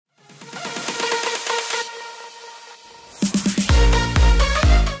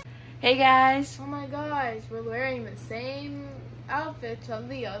Hey guys. Oh my gosh, we're wearing the same outfits from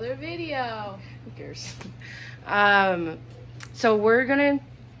the other video. Who cares? So we're gonna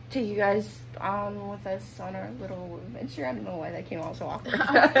take you guys on with us on our little adventure. I don't know why that came out so awkward.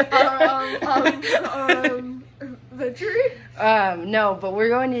 Adventure? No, but we're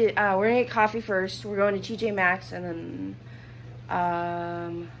gonna get coffee first. We're going to T.J.Maxx and then I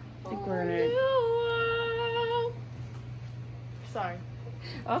think we're gonna. Sorry.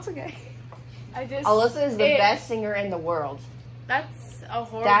 Oh, it's okay. Alyssa is the best singer in the world. That's a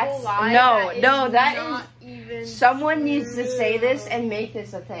horrible lie. That is someone needs to say this and make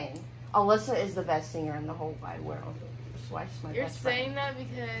this a thing. Alyssa is the best singer in the whole wide world. That's why she's my You're best saying friend. that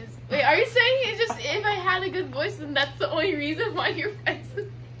because wait, are you saying it's just if I had a good voice then that's the only reason why you're friends with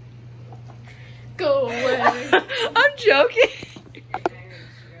me? Go away. I'm joking.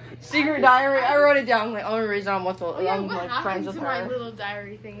 Secret diary. I wrote it down. The only reason I'm with I'm like friends with her. My little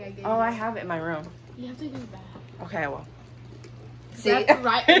diary thing I gave Oh, you? I have it in my room. You have to do that. Okay, I will. See, I have to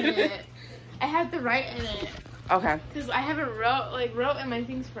write in it. I have to write in it. Okay. Because I haven't wrote in my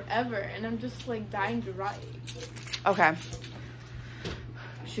things forever, and I'm just like dying to write. Okay.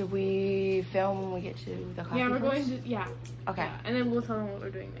 Should we film when we get to the coffee? Yeah, we're place? going to. Yeah. Okay. Yeah, and then we'll tell them what we're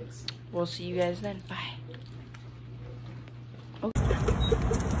doing next. We'll see you guys then. Bye. Oh.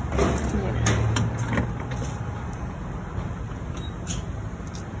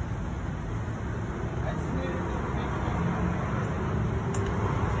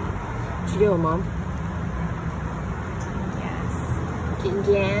 What you doing, Mom? Yes. Getting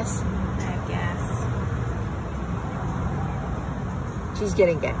gas? I have gas. She's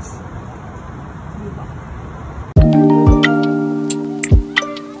getting gas.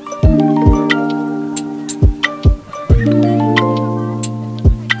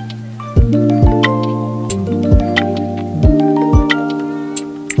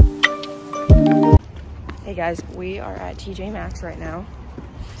 Hey guys, we are at T.J.Maxx right now.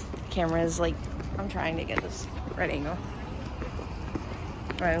 Camera is like, I'm trying to get this right angle.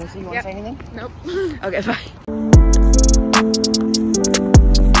 Alright, Alyssa, you want to say anything? Nope. Okay, bye.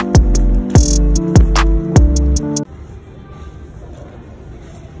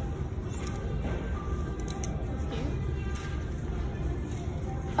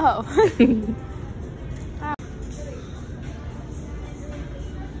 Oh.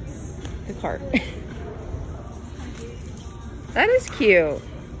 The cart. That is cute.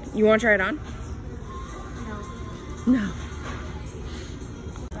 You want to try it on? No. No.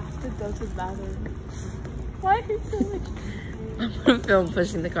 I have to go to the bathroom. Why are you so much? I'm gonna film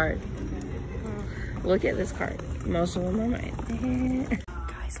pushing the cart. Look at this cart. Most of them are mine.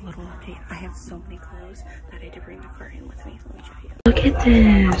 Guys, little update. I have so many clothes that I had to bring the cart in with me. Let me show you. Look at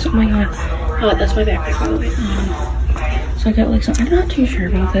this. Oh my god. Oh, that's my backpack, by the way. So I got like some. I'm not too sure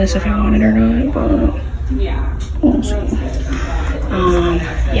about this if I want it or not, but we'll see.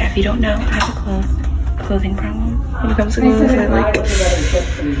 Yeah, if you don't know, I have a clothing problem when it comes to clothes.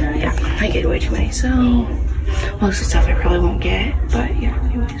 I get way too many, so most of the stuff I probably won't get, but yeah,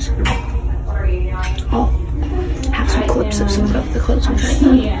 anyways. I'll have some clips of some of the clothes I'm trying on.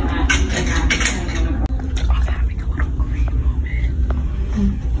 I'm having a little great moment.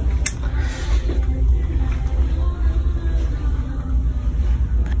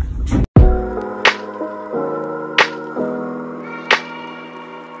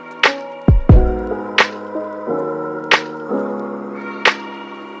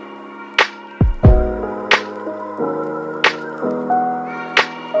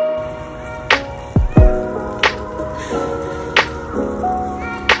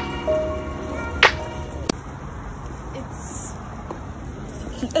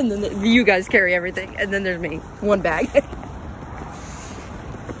 And then you guys carry everything, and then there's me, one bag.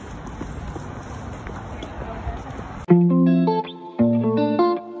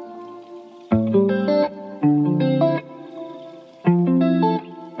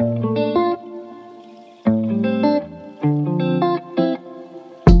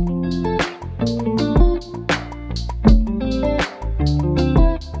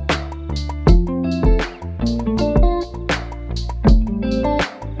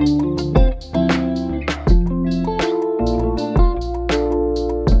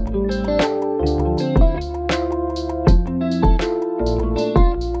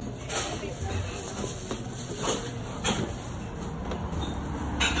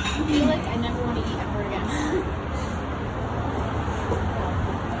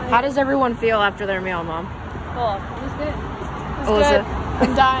 How does everyone feel after their meal, Mom? Cool. It was good. It was Alyssa? good.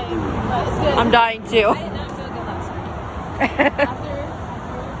 I'm dying, but it's good. I'm dying too. I did not feel good last night.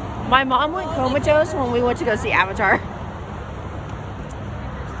 After My mom went comatose when we went to go see Avatar.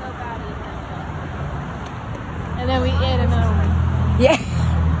 so bad. then we ate another one. Yeah.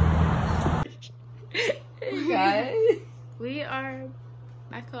 Hey guys. We are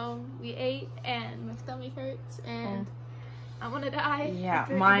back home. We ate and my stomach hurts and I want to die. Yeah,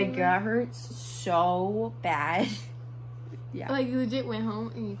 my gut hurts so bad. Yeah. Like, you legit went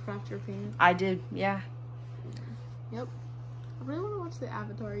home and you cracked your pants. I did, yeah. Yep. I really want to watch the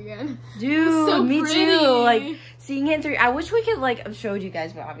Avatar again. Dude, so me pretty. too. Like, seeing it through. I wish we could, like, have showed you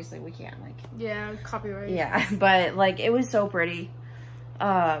guys, but obviously we can't. Like, yeah, copyright. yeah, but, like, it was so pretty.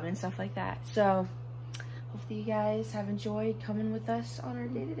 And stuff like that. So, hopefully you guys have enjoyed coming with us on our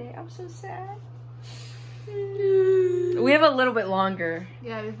day-to-day. I'm so sad. We have a little bit longer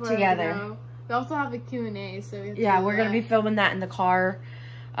together. We also have a Q&A, so we're gonna be filming that in the car.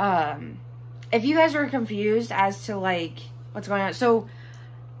 If you guys are confused as to like what's going on, so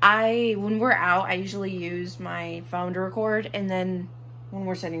when we're out, I usually use my phone to record, and then when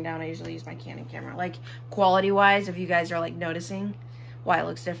we're sitting down, I usually use my Canon camera. Like, quality wise, if you guys are like noticing why it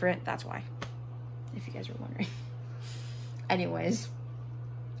looks different, that's why. If you guys are wondering. Anyways,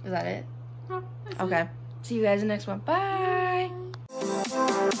 is that it? Oh, okay. See you guys in the next one. Bye.